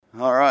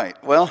All right.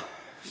 Well,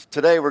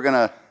 today we're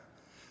going to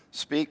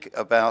speak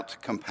about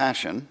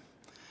compassion.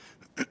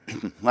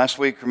 Last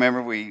week,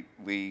 remember,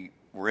 we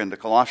were into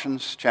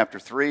Colossians chapter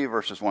 3,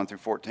 verses 1 through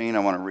 14. I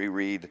want to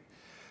reread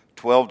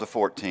 12 to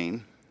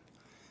 14.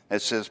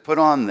 It says, "Put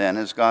on then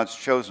as God's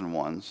chosen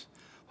ones,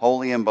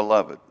 holy and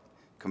beloved,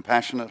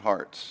 compassionate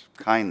hearts,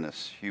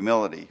 kindness,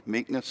 humility,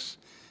 meekness,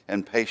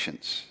 and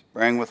patience,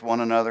 bearing with one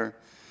another.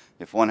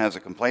 If one has a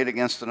complaint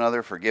against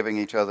another, forgiving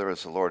each other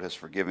as the Lord has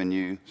forgiven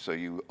you, so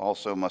you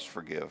also must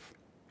forgive.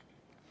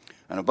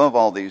 And above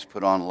all these,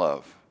 put on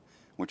love,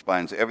 which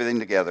binds everything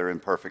together in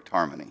perfect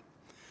harmony."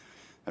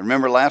 And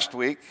remember last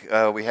week,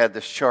 we had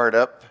this chart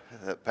up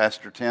that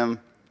Pastor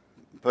Tim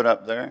put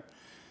up there,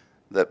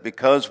 that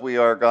because we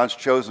are God's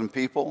chosen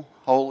people,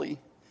 holy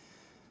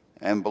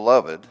and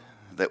beloved,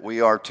 that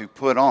we are to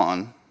put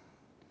on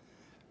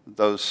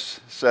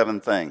those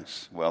 7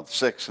 things. Well,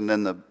 6, and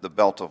then the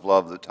belt of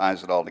love that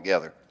ties it all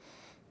together.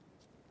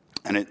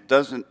 And it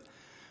doesn't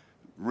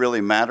really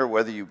matter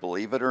whether you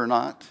believe it or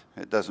not.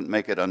 It doesn't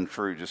make it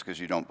untrue just because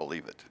you don't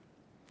believe it.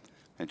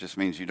 It just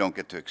means you don't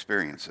get to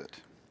experience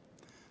it.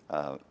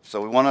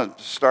 So we want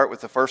to start with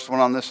the first one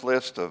on this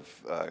list of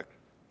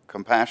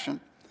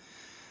compassion.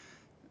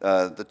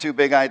 The 2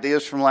 big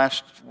ideas from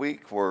last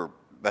week were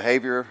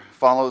behavior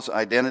follows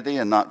identity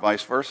and not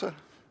vice versa.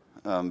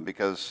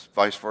 Because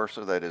vice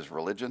versa, that is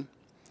religion.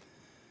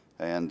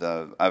 And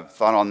I've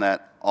thought on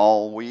that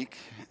all week,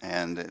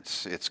 and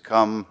it's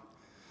come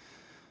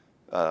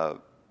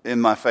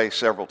in my face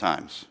several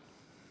times.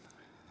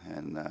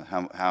 And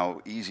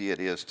how easy it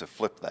is to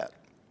flip that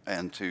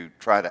and to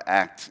try to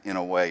act in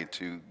a way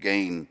to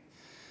gain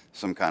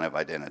some kind of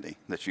identity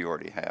that you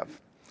already have.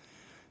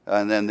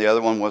 And then the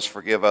other one was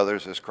forgive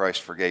others as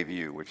Christ forgave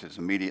you, which is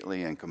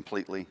immediately and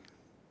completely.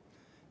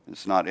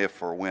 It's not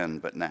if or when,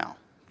 but now.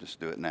 Just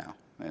do it now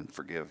and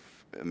forgive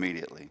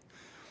immediately.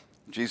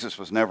 Jesus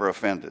was never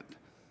offended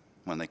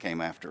when they came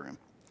after him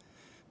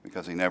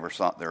because he never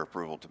sought their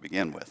approval to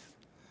begin with.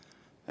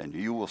 And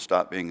you will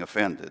stop being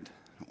offended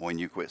when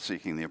you quit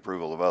seeking the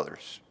approval of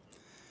others,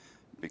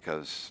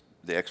 because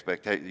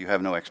you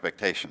have no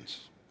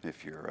expectations.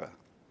 If you're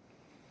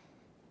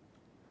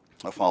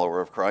a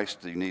follower of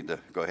Christ, you need to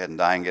go ahead and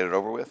die and get it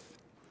over with.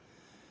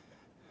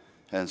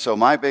 And so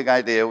my big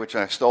idea, which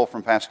I stole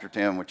from Pastor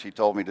Tim, which he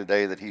told me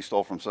today that he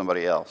stole from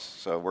somebody else,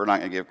 so we're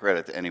not going to give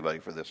credit to anybody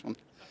for this one,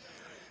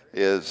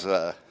 is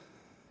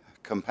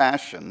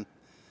compassion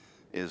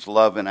is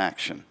love in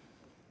action.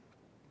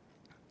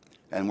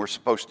 And we're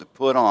supposed to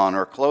put on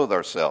or clothe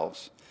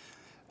ourselves,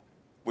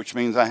 which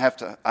means I have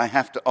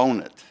to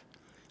own it.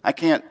 I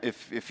can't,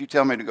 if you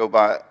tell me to go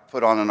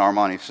put on an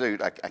Armani suit,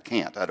 I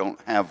can't. I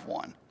don't have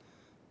one.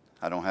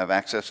 I don't have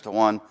access to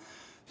one.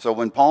 So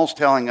when Paul's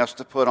telling us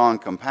to put on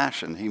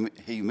compassion,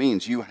 he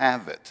means you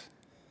have it.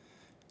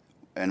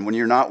 And when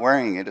you're not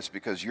wearing it, it's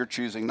because you're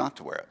choosing not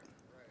to wear it.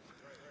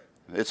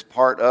 It's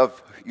part of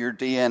your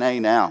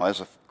DNA now. As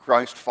a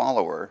Christ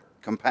follower,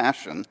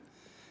 compassion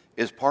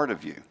is part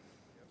of you.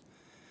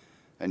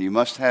 And you've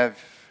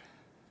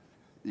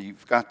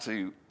got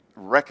to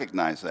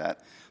recognize that.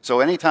 So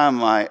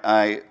anytime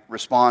I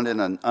respond in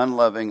an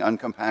unloving,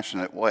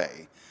 uncompassionate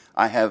way,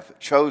 I have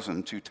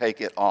chosen to take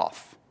it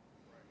off.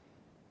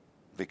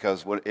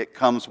 Because it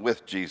comes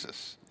with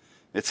Jesus.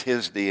 It's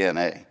his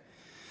DNA.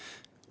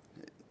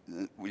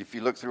 If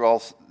you look through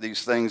all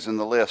these things in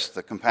the list,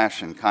 the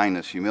compassion,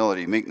 kindness,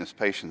 humility, meekness,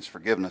 patience,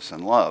 forgiveness,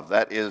 and love,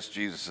 that is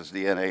Jesus'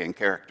 DNA and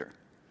character.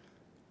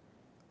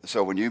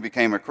 So when you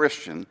became a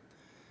Christian,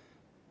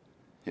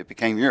 it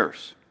became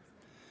yours.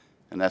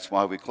 And that's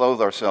why we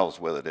clothe ourselves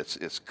with it.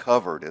 It's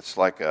covered. It's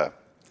like I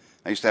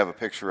used to have a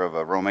picture of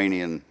a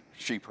Romanian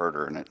sheep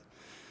herder, and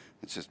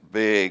it's this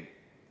big,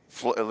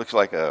 it looks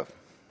like a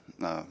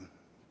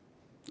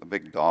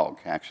big dog,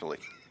 actually.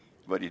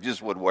 But he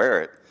just would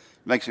wear it.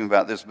 It makes him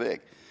about this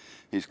big.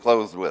 He's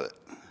clothed with it.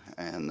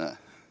 And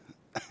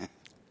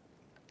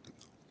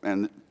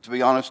and to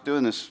be honest,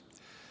 doing this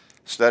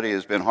study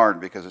has been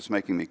hard because it's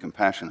making me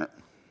compassionate.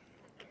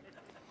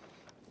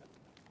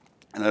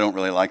 And I don't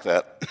really like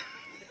that.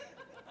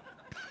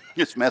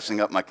 It's messing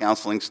up my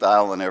counseling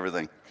style and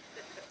everything.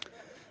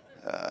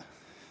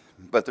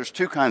 But there's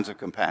 2 kinds of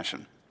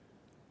compassion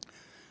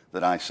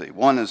that I see.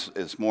 One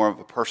is more of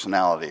a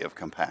personality of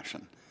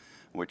compassion,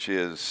 which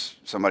is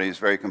somebody who's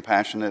very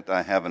compassionate.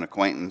 I have an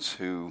acquaintance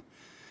who,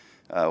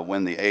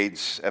 when the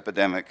AIDS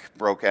epidemic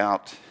broke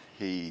out,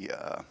 he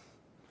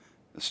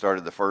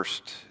started the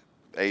first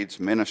AIDS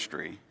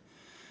ministry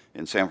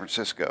in San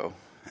Francisco,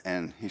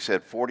 and he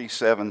said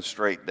 47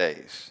 straight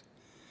days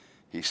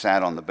he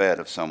sat on the bed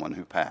of someone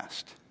who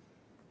passed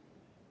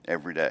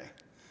every day.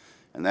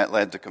 And that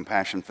led to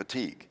compassion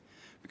fatigue.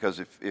 Because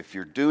if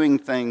you're doing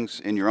things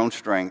in your own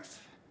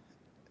strength,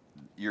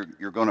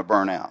 you're going to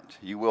burn out.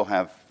 You will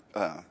have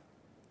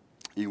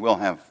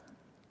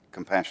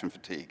compassion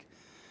fatigue.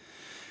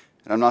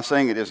 And I'm not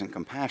saying it isn't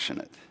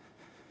compassionate,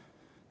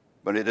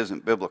 but it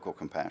isn't biblical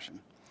compassion.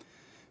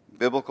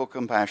 Biblical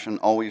compassion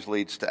always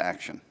leads to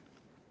action.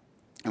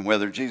 And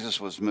whenever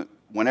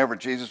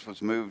Jesus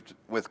was moved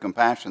with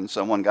compassion,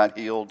 someone got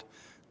healed,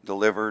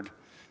 delivered,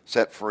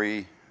 set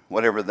free,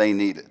 whatever they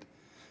needed.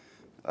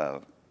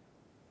 And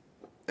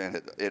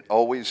it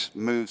always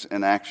moves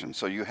in action.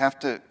 So you have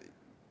to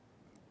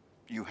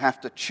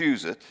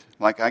choose it.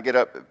 Like I get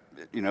up,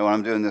 when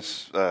I'm doing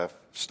this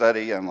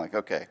study, I'm like,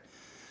 okay,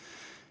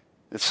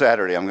 it's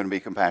Saturday. I'm going to be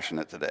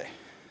compassionate today.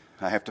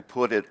 I have to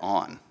put it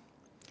on.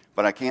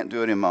 But I can't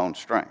do it in my own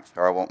strength,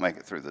 or I won't make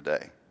it through the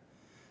day.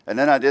 And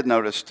then I did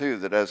notice, too,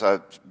 that as I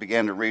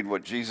began to read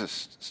what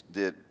Jesus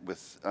did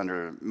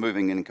under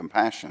moving in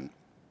compassion,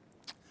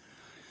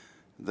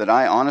 that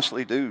I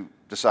honestly do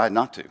decide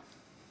not to.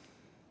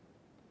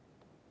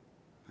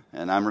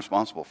 And I'm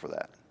responsible for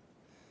that.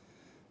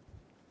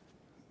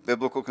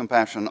 Biblical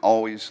compassion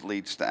always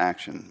leads to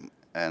action.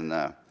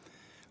 And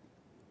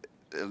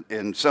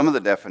in some of the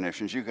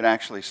definitions, you could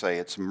actually say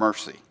it's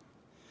mercy,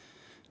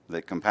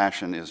 that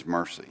compassion is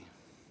mercy.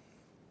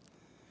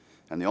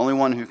 And the only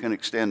one who can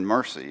extend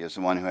mercy is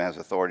the one who has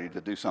authority to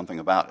do something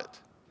about it.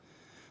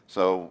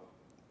 So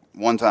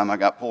one time I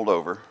got pulled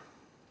over.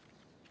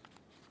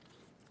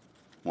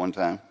 One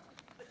time.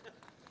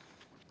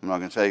 I'm not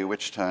going to tell you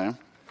which time.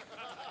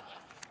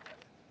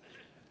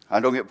 I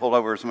don't get pulled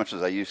over as much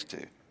as I used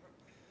to.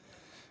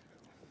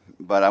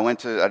 But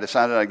I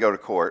decided I'd go to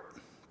court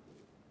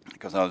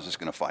because I was just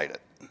going to fight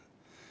it.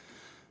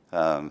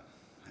 And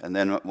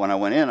then when I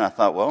went in, I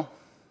thought, well,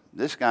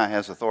 this guy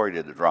has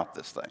authority to drop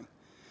this thing.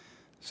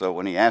 So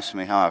when he asked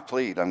me how I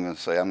plead, I'm going to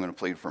say I'm going to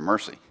plead for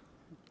mercy.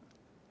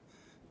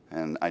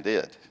 And I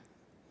did.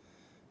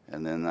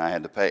 And then I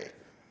had to pay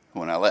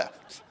when I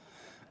left.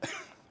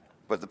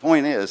 But the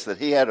point is that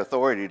he had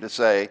authority to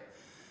say,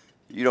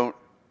 you don't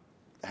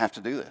have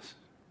to do this.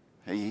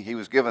 He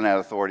was given that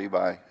authority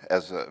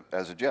as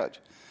a judge.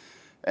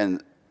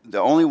 And the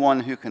only one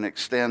who can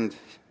extend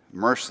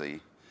mercy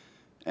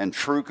and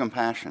true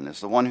compassion is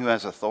the one who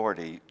has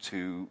authority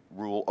to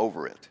rule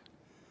over it,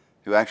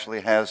 who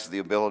actually has the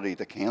ability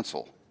to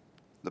cancel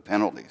the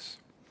penalties.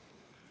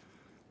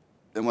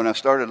 And when I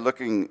started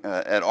looking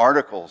at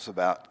articles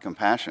about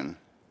compassion,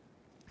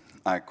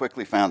 I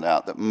quickly found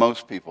out that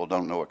most people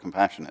don't know what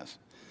compassion is.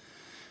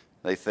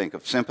 They think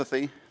of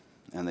sympathy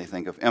and they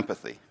think of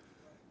empathy.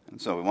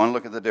 And so we want to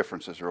look at the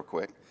differences real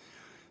quick.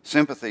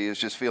 Sympathy is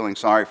just feeling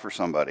sorry for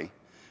somebody,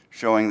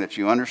 showing that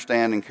you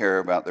understand and care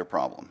about their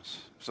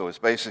problems. So it's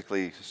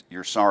basically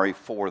you're sorry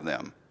for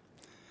them.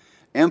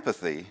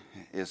 Empathy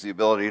is the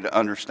ability to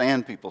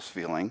understand people's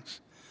feelings,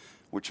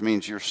 which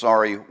means you're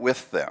sorry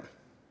with them.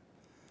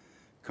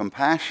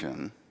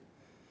 Compassion,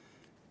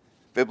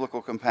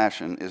 biblical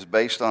compassion, is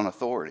based on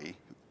authority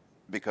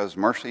because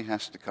mercy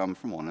has to come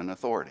from one in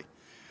authority.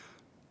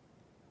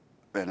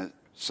 And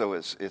so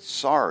it's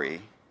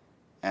sorry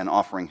and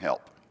offering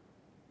help.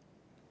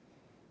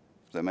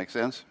 Does that make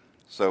sense?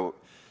 So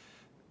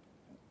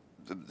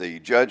the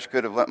judge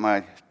could have let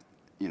my,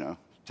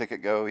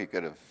 ticket go. He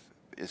could have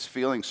is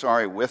feeling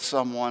sorry with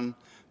someone,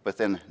 but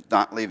then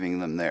not leaving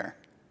them there.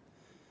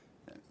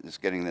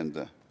 Just getting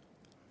them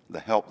the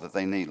help that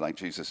they need, like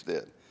Jesus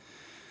did.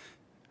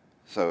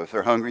 So if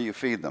they're hungry, you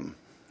feed them.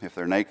 If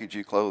they're naked,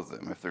 you clothe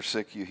them. If they're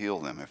sick, you heal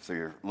them. If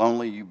they're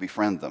lonely, you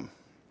befriend them.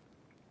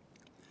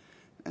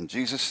 And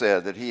Jesus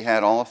said that he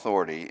had all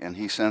authority, and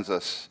he sends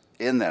us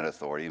in that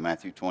authority,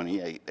 Matthew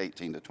 28,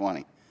 18 to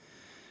 20.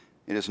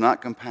 It is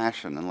not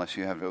compassion unless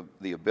you have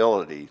the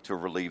ability to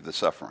relieve the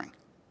suffering.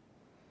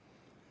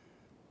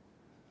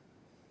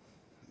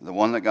 The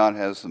one that God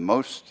has the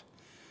most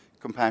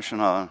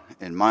compassion on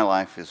in my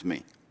life is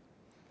me.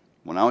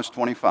 When I was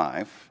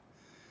 25,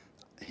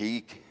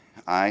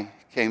 I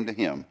came to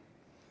him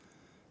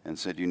and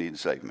said, you need to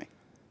save me,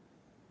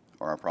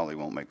 or I probably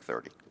won't make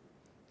 30.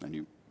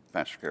 And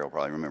Pastor Carol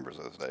probably remembers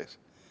those days.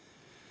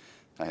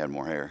 I had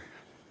more hair.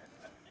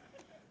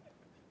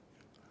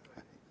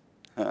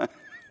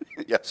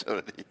 Yes,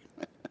 so did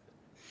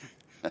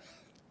he.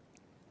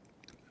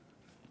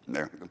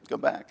 There, go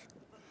back.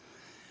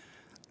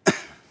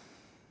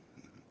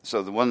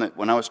 So the one that,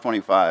 when I was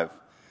 25,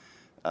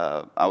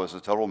 I was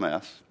a total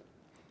mess.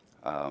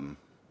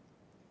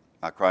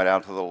 I cried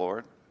out to the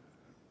Lord,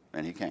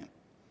 and he came.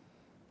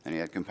 And he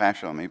had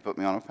compassion on me, put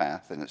me on a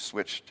path, and it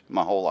switched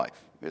my whole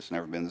life. It's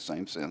never been the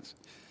same since,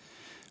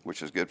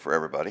 which is good for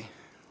everybody.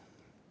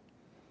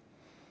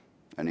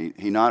 And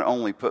he not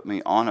only put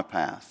me on a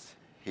path,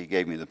 he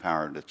gave me the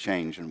power to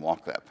change and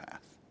walk that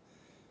path.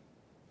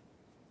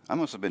 I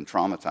must have been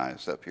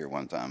traumatized up here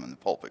one time in the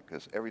pulpit,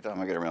 because every time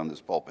I get around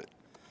this pulpit,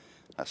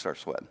 I start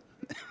sweating.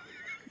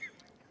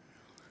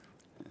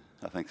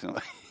 I think so.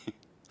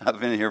 I've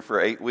been here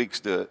for 8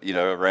 weeks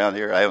around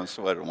here. I haven't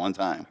sweated one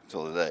time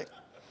till today.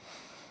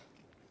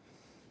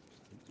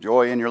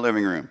 Joy in your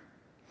living room.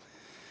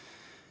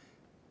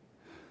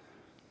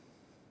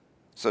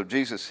 So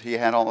Jesus, he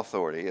had all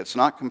authority. It's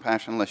not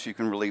compassion unless you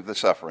can relieve the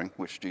suffering,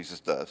 which Jesus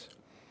does.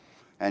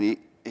 And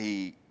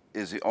he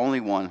is the only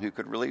one who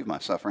could relieve my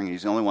suffering.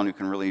 He's the only one who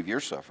can relieve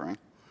your suffering.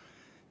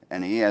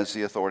 And he has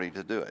the authority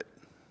to do it.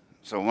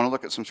 So I want to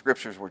look at some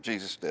scriptures where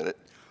Jesus did it.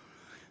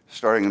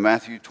 Starting in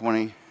Matthew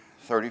 20:35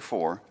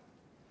 34.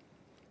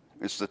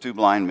 It's the two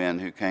blind men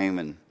who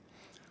came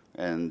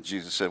and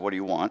Jesus said, "What do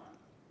you want?"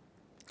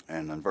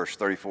 And in verse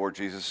 34,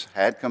 Jesus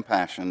had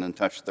compassion and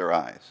touched their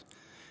eyes.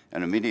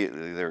 And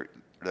immediately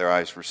their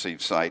eyes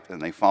received sight and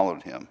they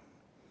followed him,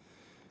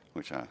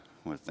 which I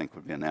would think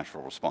would be a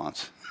natural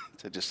response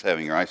to just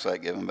having your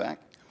eyesight given back.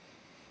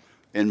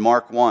 In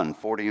Mark 1,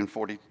 40 and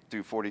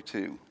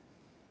 42.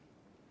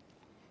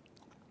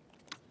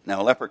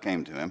 Now a leper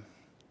came to him,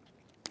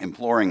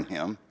 imploring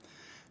him,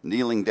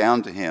 kneeling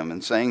down to him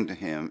and saying to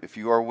him, "If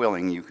you are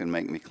willing, you can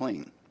make me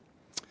clean."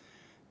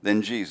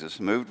 Then Jesus,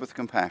 moved with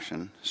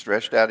compassion,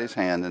 stretched out his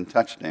hand and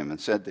touched him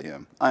and said to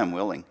him, "I am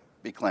willing,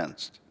 be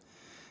cleansed."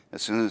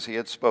 As soon as he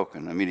had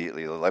spoken,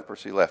 immediately the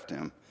leprosy left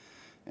him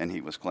and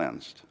he was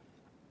cleansed.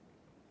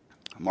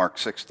 Mark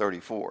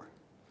 6:34.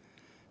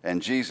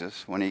 And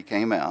Jesus, when he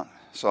came out,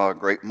 saw a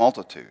great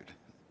multitude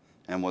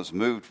and was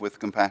moved with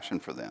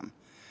compassion for them,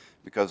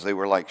 because they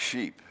were like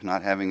sheep,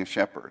 not having a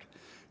shepherd.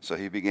 So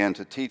he began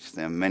to teach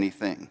them many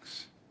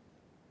things.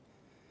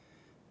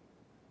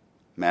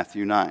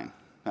 Matthew 9.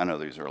 I know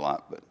these are a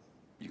lot, but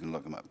you can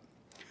look them up.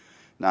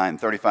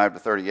 9:35 to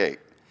 38.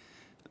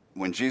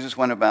 When Jesus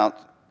went about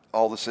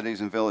all the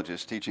cities and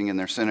villages, teaching in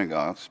their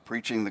synagogues,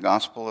 preaching the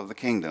gospel of the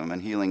kingdom,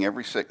 and healing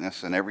every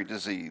sickness and every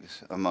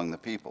disease among the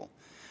people.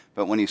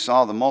 But when he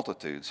saw the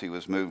multitudes, he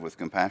was moved with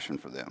compassion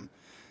for them,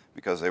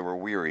 because they were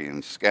weary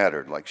and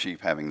scattered like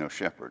sheep having no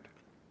shepherd.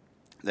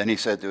 Then he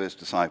said to his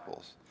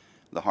disciples,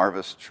 "The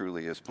harvest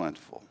truly is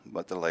plentiful,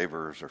 but the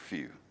laborers are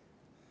few.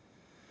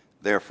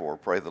 Therefore,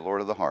 pray the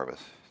Lord of the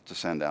harvest to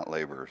send out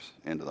laborers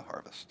into the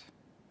harvest."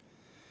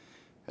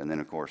 And then,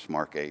 of course,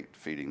 Mark 8,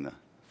 feeding the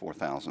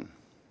 4,000.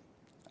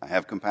 "I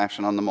have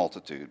compassion on the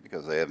multitude,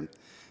 because they have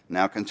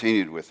now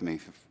continued with me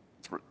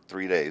for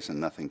 3 days and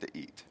nothing to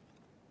eat."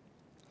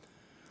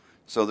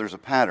 So there's a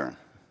pattern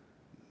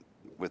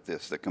with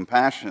this. That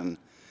compassion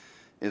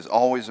is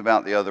always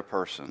about the other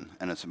person,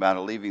 and it's about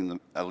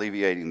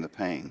alleviating the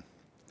pain.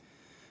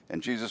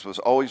 And Jesus was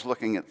always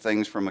looking at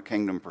things from a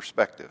kingdom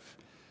perspective.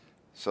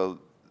 So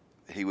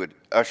he would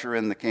usher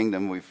in the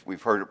kingdom.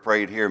 We've heard it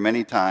prayed here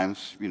many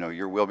times,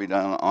 your will be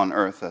done on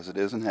earth as it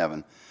is in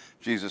heaven.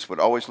 Jesus would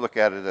always look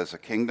at it as a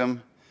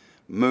kingdom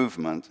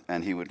movement,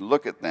 and he would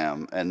look at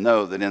them and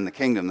know that in the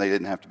kingdom they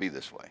didn't have to be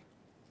this way,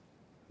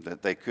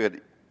 that they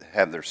could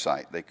have their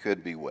sight, they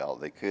could be well,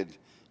 they could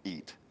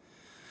eat.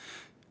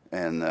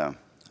 And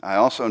I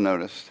also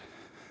noticed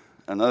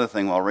another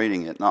thing while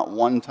reading it. Not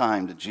one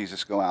time did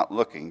Jesus go out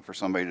looking for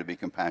somebody to be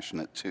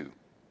compassionate to.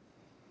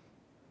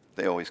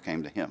 They always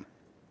came to him.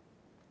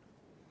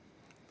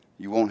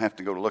 You won't have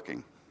to go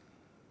looking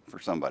for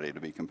somebody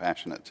to be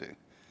compassionate to.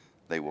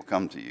 They will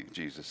come to you.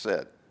 Jesus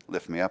said,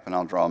 "Lift me up and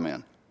I'll draw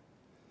men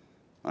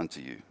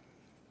unto you."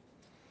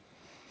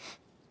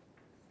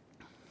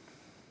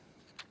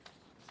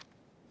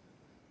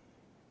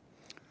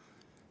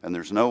 And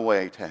there's no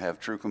way to have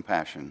true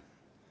compassion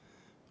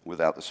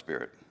without the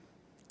Spirit,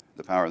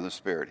 the power of the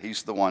Spirit.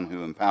 He's the one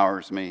who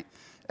empowers me,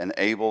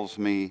 enables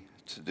me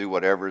to do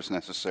whatever is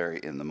necessary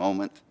in the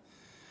moment.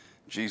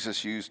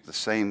 Jesus used the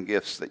same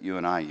gifts that you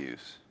and I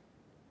use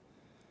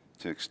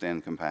to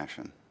extend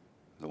compassion.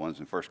 The ones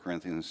in 1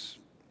 Corinthians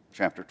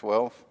chapter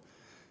 12,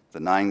 the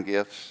 9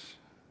 gifts: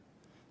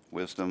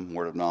 wisdom,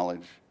 word of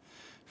knowledge,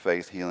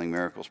 faith, healing,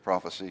 miracles,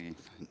 prophecy,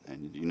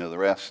 and you know the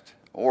rest,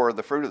 or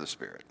the fruit of the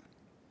Spirit.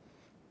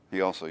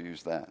 He also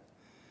used that.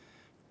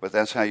 But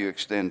that's how you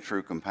extend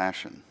true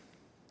compassion.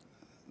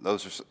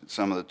 Those are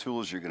some of the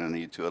tools you're going to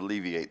need to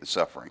alleviate the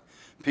suffering.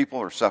 People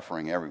are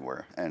suffering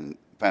everywhere, and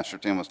Pastor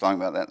Tim was talking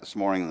about that this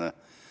morning,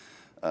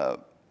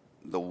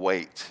 the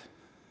weight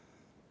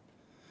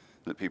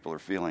that people are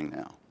feeling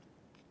now.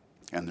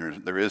 And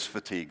there is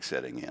fatigue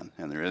setting in,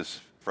 and there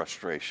is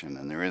frustration,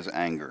 and there is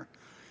anger.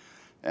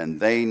 And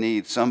they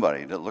need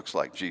somebody that looks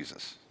like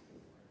Jesus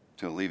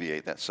to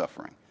alleviate that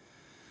suffering.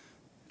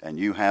 And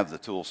you have the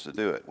tools to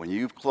do it. When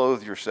you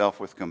clothe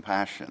yourself with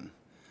compassion,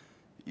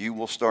 you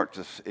will start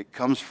to, it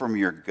comes from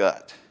your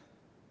gut.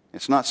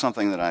 It's not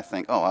something that I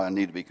think, oh, I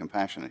need to be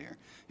compassionate here.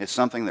 It's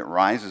something that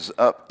rises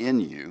up in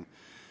you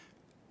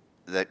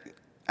that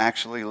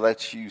actually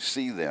lets you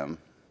see them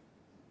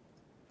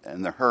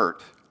and the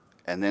hurt,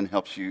 and then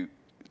helps you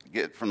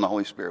get from the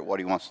Holy Spirit what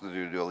he wants to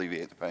do to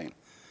alleviate the pain.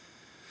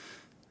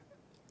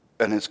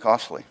 And it's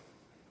costly.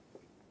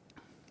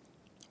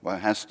 Well, it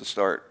has to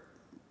start.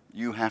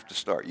 You have to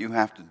start. You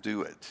have to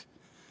do it.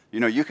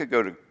 You could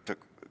go to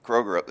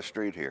Kroger up the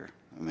street here,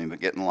 but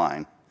get in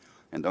line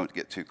and don't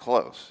get too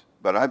close.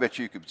 But I bet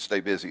you could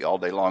stay busy all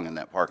day long in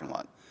that parking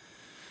lot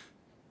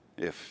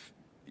if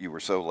you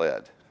were so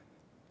led,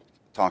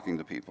 talking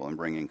to people and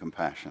bringing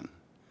compassion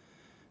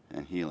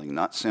and healing,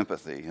 not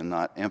sympathy and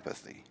not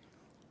empathy.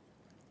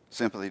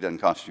 Sympathy doesn't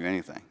cost you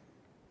anything,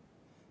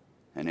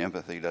 and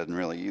empathy doesn't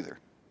really either.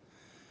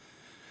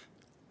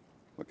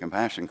 But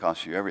compassion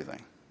costs you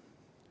everything,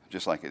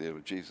 just like it did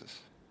with Jesus.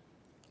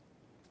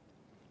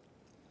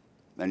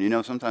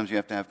 And sometimes you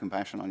have to have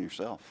compassion on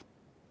yourself.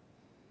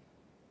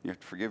 You have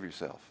to forgive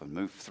yourself and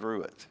move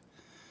through it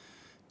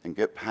and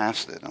get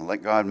past it and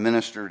let God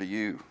minister to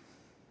you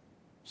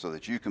so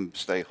that you can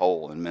stay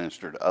whole and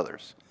minister to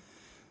others.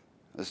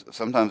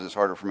 Sometimes it's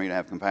harder for me to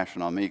have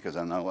compassion on me because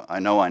I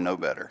know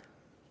better.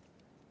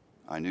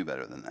 I knew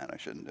better than that. I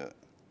shouldn't do it.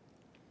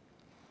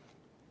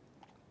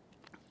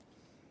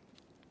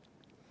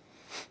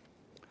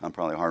 I'm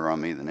probably harder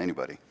on me than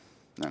anybody,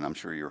 and I'm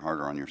sure you're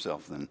harder on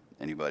yourself than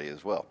anybody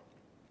as well.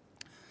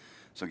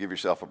 So give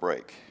yourself a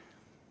break,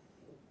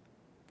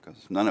 because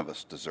none of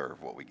us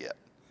deserve what we get.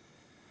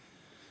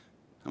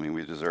 I mean,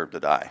 we deserve to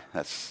die.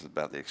 That's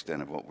about the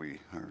extent of what we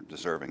are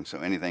deserving. So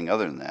anything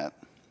other than that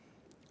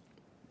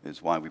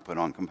is why we put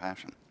on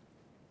compassion,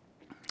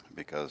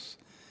 because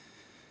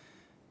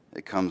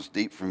it comes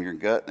deep from your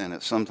gut, and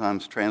it's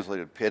sometimes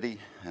translated pity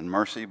and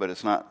mercy, but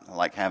it's not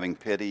like having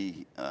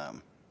pity.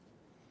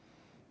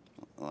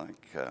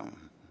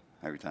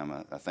 Every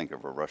time I think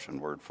of a Russian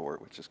word for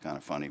it, which is kind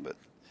of funny, but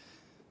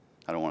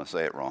I don't want to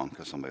say it wrong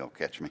because somebody will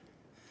catch me.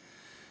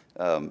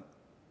 But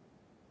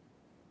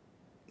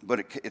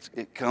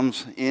it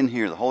comes in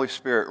here. The Holy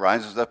Spirit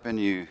rises up in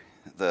you.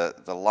 The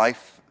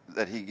life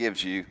that He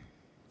gives you.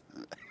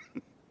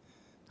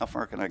 How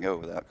far can I go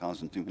without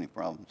causing too many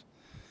problems?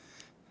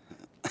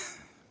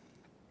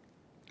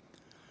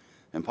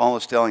 And Paul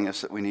is telling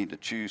us that we need to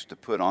choose to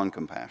put on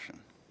compassion.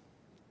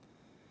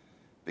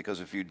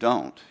 Because if you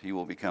don't, you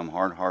will become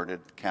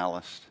hard-hearted,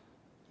 calloused,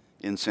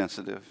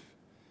 insensitive.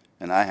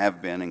 And I have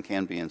been and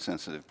can be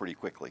insensitive pretty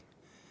quickly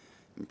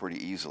and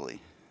pretty easily.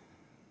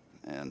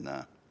 And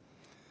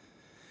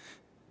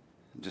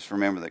just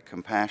remember that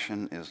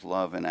compassion is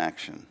love in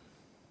action.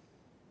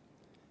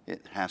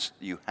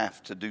 You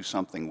have to do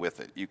something with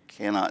it. You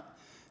cannot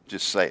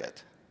just say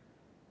it.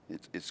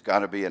 It's got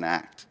to be an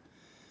act.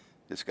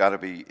 It's got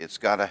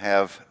to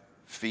have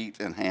feet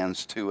and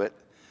hands to it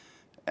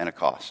and a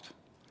cost.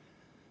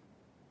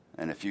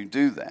 And if you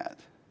do that,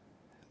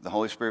 the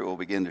Holy Spirit will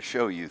begin to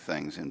show you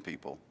things in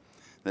people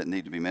that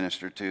need to be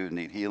ministered to,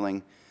 need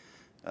healing.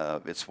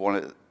 It's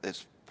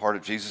part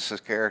of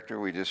Jesus' character.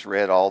 We just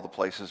read all the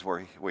places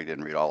where we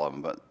didn't read all of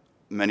them, but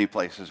many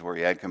places where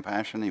He had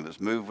compassion. He was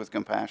moved with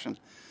compassion.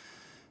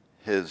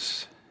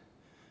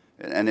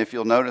 And if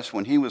you'll notice,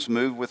 when He was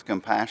moved with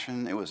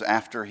compassion, it was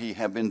after He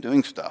had been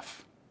doing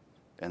stuff.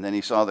 And then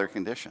He saw their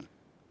condition,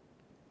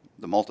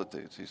 the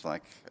multitudes. He's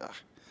like,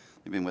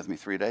 they've been with me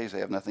 3 days. They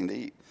have nothing to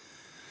eat.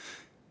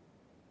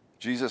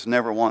 Jesus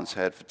never once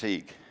had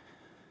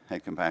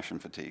compassion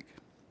fatigue.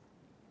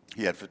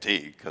 He had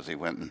fatigue because he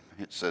went and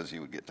it says he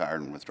would get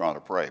tired and withdraw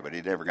to pray, but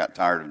he never got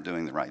tired of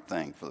doing the right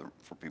thing for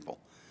people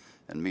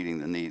and meeting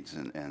the needs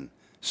and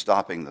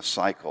stopping the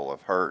cycle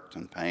of hurt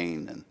and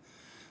pain and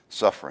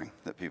suffering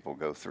that people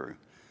go through.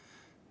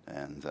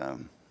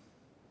 And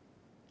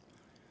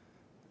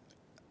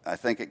I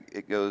think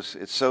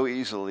it's so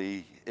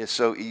easy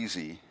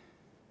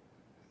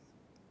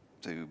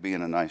to be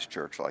in a nice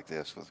church like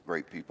this with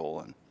great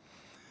people and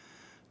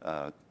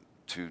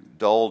to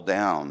dull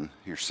down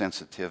your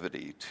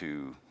sensitivity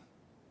to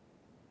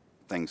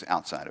things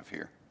outside of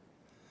here.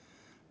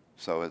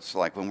 So it's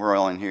like when we're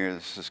all in here,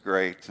 this is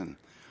great, and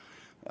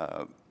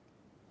I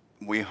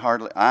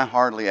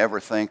hardly ever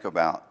think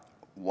about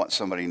what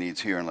somebody needs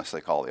here unless they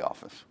call the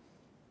office.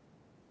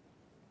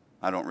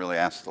 I don't really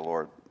ask the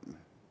Lord,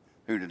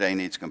 who today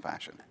needs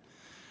compassion?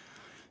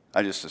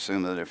 I just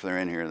assume that if they're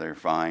in here, they're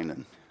fine,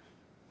 and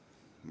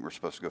we're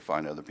supposed to go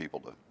find other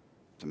people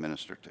to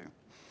minister to.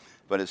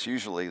 But it's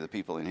usually the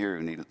people in here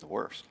who need it the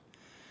worst.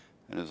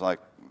 And it's like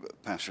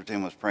Pastor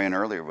Tim was praying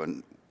earlier,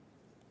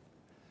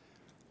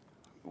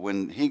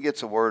 when he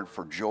gets a word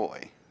for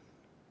joy,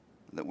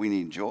 that we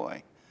need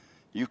joy,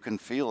 you can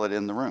feel it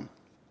in the room.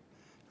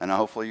 And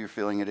hopefully you're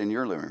feeling it in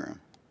your living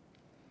room.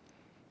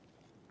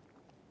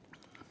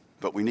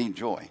 But we need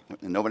joy.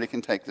 And nobody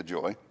can take the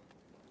joy.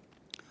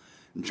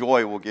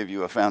 Joy will give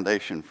you a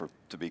foundation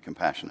to be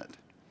compassionate,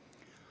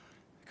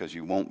 because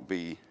you won't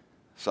be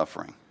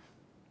suffering.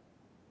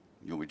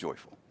 You'll be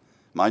joyful.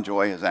 My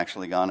joy has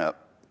actually gone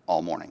up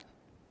all morning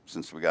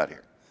since we got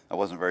here. I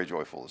wasn't very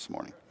joyful this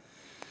morning.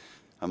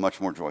 I'm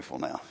much more joyful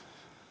now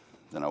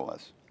than I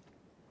was.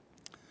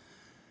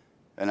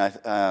 And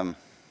it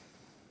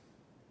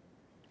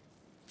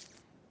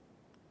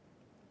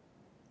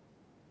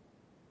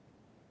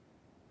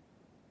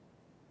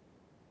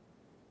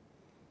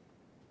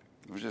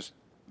was just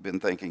been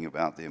thinking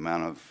about the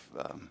amount of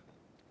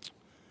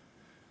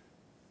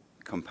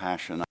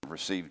compassion I've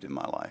received in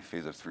my life,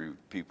 either through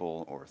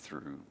people or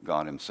through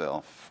God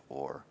Himself,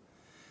 or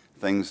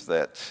things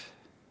that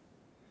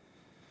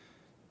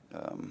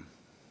I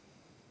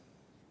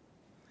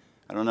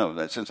don't know,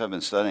 that since I've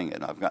been studying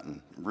it, I've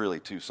gotten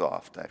really too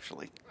soft,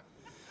 actually.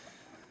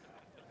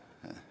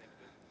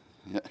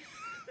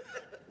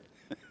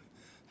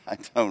 I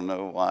don't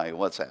know why.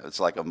 What's that? It's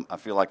like I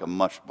feel like a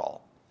mush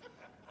ball.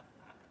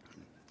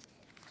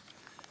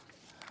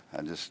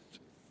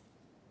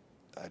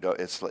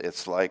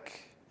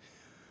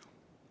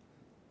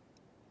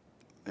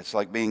 It's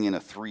like being in a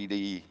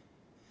 3D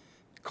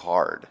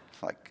card.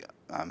 Like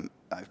I'm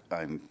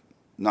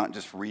not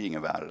just reading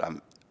about it,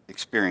 I'm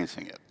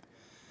experiencing it.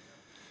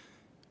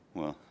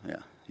 Well,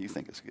 yeah, you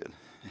think it's good.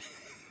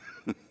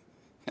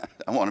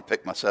 I want to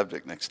pick my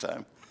subject next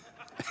time.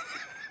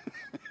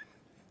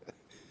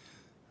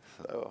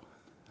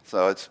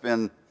 So it's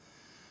been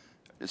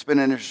an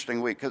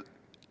interesting week.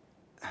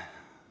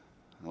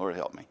 Lord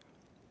help me.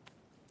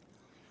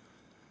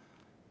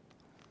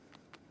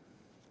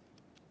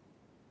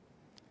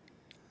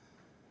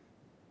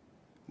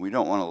 We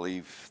don't want to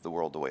leave the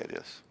world the way it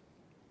is.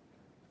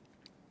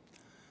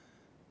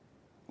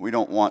 We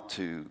don't want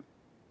to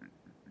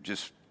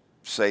just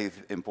say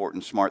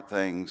important, smart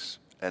things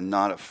and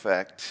not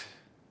affect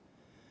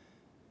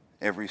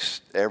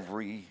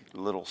every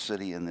little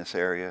city in this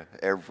area,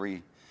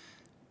 every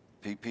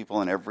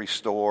people in every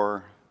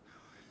store,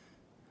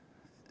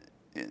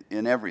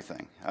 in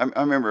everything. I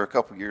remember a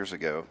couple years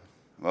ago,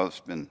 well, it's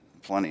been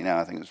plenty now,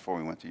 I think it was before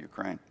we went to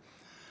Ukraine.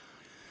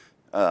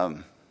 I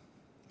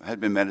had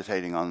been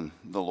meditating on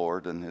the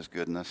Lord and His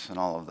goodness and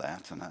all of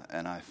that,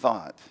 and I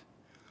thought,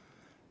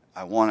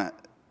 I want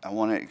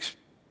to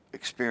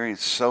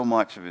experience so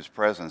much of His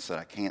presence that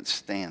I can't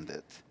stand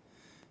it,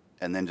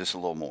 and then just a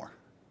little more.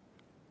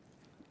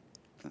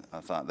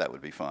 I thought that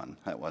would be fun.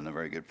 That wasn't a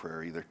very good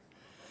prayer either.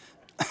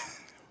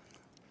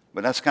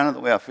 But that's kind of the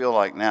way I feel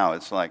like now.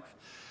 It's like,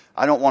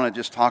 I don't want to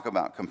just talk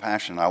about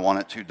compassion. I want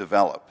it to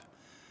develop.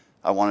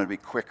 I want to be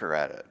quicker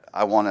at it.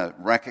 I want to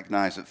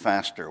recognize it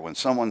faster. When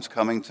someone's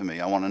coming to me,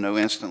 I want to know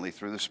instantly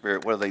through the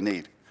Spirit, what do they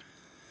need?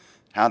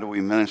 How do we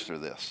minister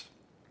this?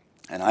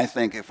 And I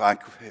think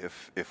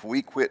if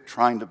we quit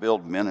trying to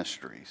build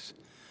ministries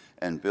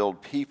and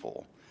build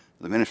people,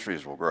 the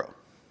ministries will grow.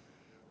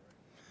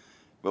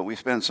 But we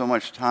spend so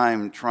much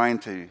time trying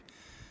to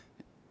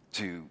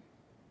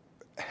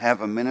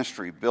have a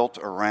ministry built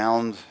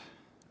around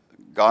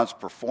God's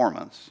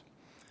performance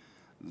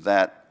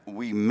that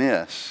we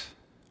miss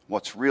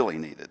what's really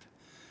needed.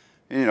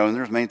 And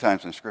there's many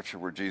times in Scripture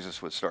where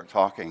Jesus would start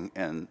talking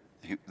and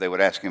they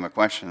would ask Him a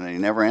question and He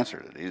never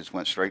answered it. He just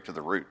went straight to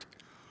the root.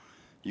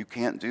 You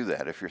can't do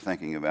that if you're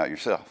thinking about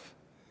yourself.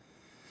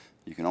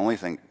 You can only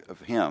think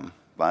of Him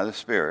by the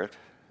Spirit,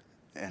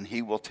 and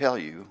He will tell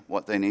you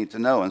what they need to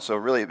know. And so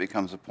really it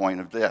becomes a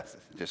point of death.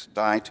 Just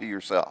die to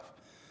yourself.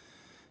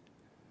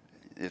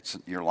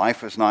 Your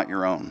life is not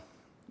your own.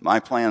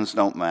 My plans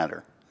don't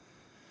matter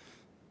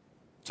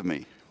to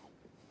me.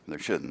 They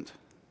shouldn't.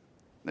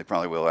 They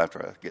probably will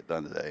after I get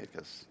done today,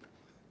 because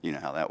you know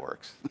how that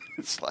works.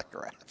 It's like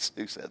rats.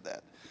 Who said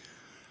that?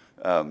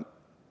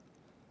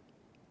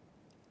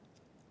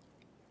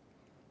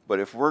 But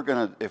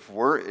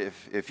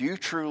if you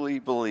truly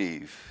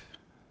believe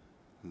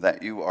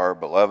that you are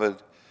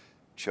beloved,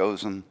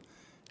 chosen,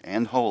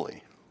 and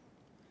holy,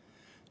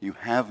 you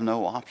have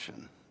no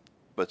option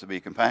but to be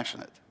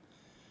compassionate,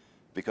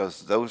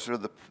 because those are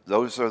the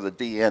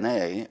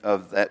DNA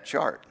of that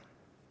chart.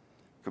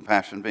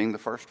 Compassion being the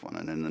first one,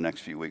 and in the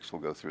next few weeks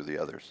we'll go through the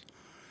others.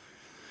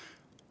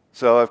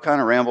 So I've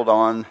kind of rambled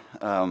on.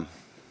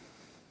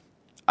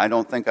 I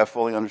don't think I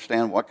fully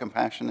understand what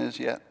compassion is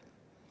yet.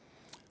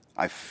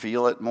 I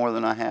feel it more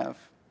than I have.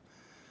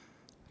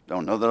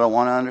 Don't know that I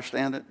want to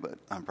understand it, but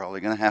I'm probably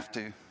going to have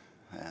to.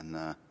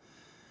 And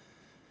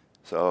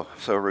so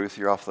Ruth,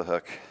 you're off the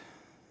hook,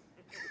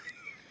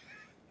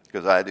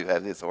 because I do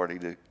have the authority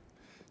to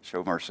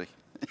show mercy.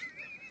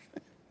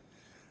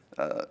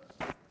 No,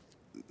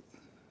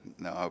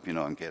 I hope you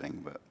know I'm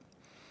kidding, but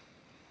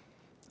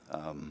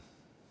I'm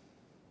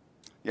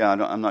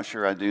not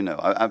sure I do know.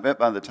 I bet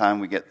by the time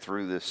we get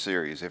through this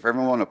series, if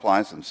everyone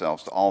applies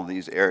themselves to all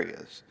these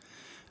areas,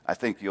 I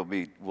think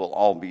we'll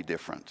all be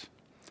different,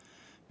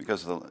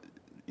 because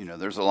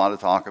there's a lot of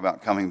talk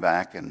about coming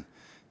back and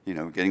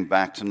getting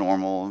back to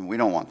normal, and we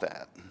don't want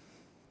that.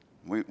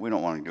 We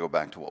don't want to go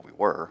back to what we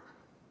were.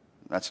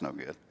 That's no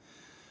good.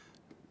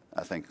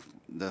 I think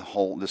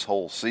this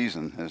whole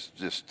season has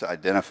just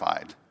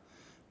identified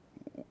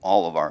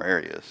all of our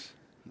areas.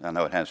 I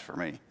know it has for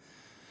me.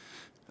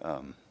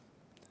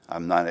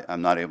 I'm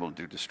not able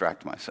to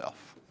distract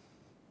myself,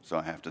 so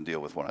I have to deal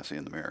with what I see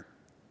in the mirror,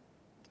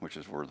 which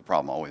is where the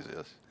problem always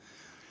is.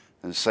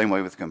 And the same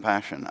way with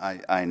compassion.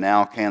 I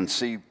now can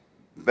see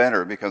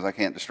better because I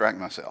can't distract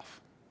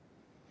myself,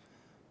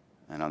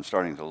 and I'm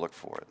starting to look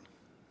for it.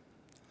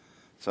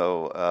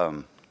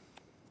 So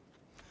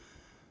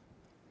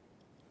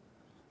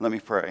let me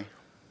pray.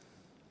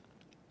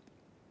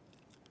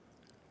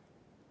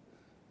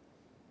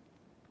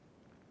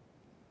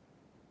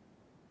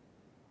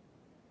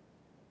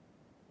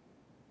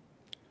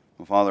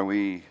 Well, Father,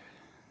 we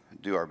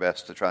do our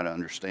best to try to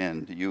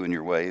understand you and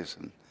your ways,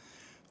 and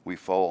we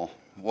fall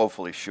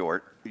woefully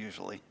short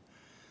usually.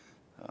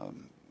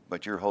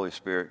 But your Holy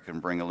Spirit can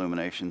bring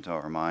illumination to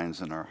our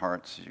minds and our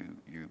hearts.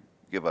 You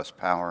give us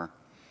power.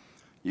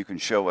 You can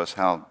show us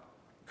how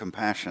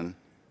compassion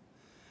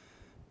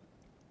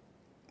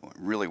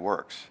really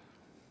works.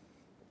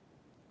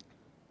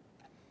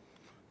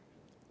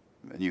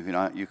 And you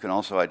can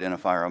also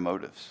identify our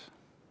motives.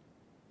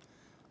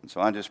 And so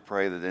I just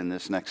pray that in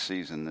this next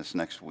season, this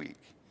next week,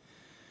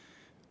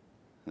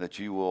 that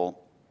you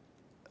will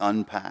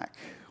unpack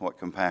what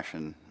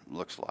compassion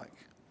looks like.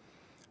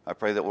 I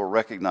pray that we'll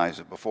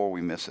recognize it before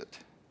we miss it.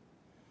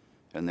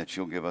 and that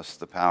you'll give us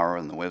the power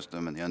and the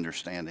wisdom and the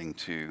understanding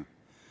to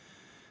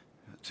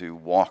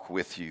walk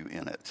with you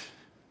in it.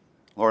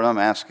 Lord, I'm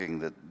asking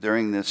that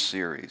during this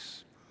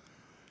series,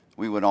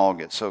 we would all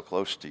get so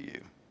close to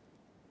you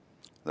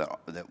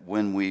that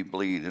when we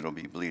bleed, it'll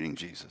be bleeding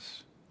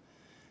Jesus.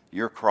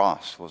 Your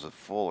cross was a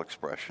full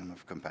expression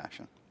of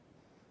compassion.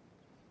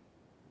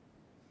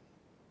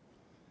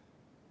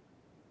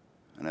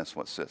 And that's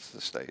what sets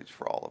the stage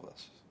for all of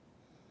us.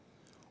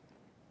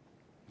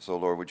 So,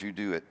 Lord, would you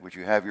do it? Would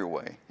you have your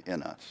way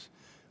in us?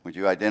 Would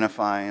you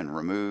identify and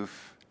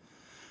remove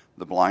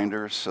the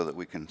blinders so that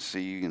we can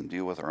see and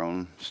deal with our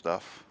own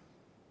stuff?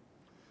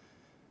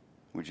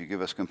 Would you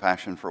give us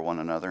compassion for one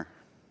another?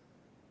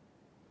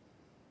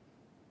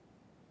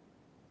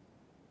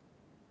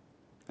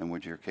 And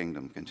would your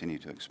kingdom continue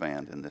to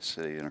expand in this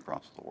city and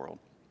across the world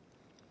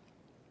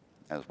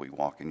as we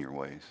walk in your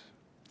ways?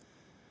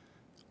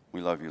 We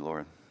love you,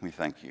 Lord. We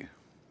thank you.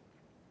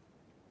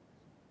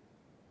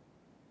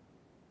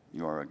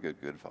 You are a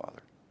good, good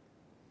Father.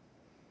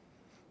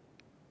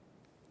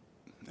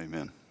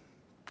 Amen.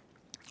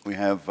 We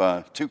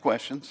have 2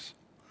 questions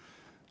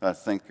I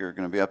think are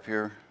going to be up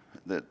here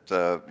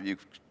that you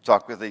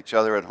talk with each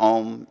other at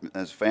home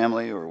as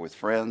family or with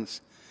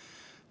friends,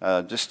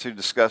 just to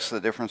discuss the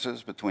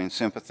differences between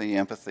sympathy,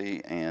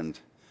 empathy, and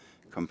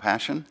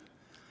compassion.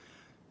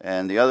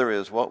 And the other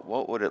is,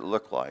 what would it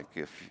look like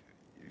if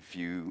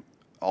you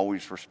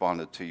always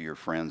responded to your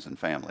friends and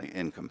family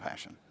in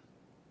compassion?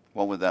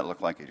 What would that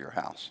look like at your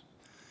house?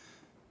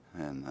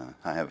 And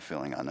I have a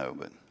feeling I know,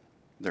 but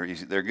they're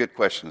easy. They're good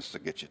questions to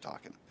get you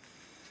talking.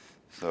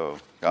 So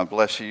God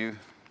bless you.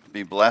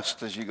 Be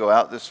blessed as you go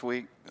out this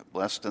week,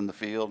 blessed in the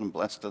field and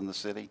blessed in the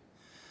city,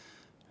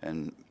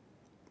 and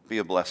be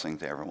a blessing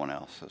to everyone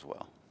else as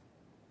well.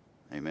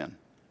 Amen.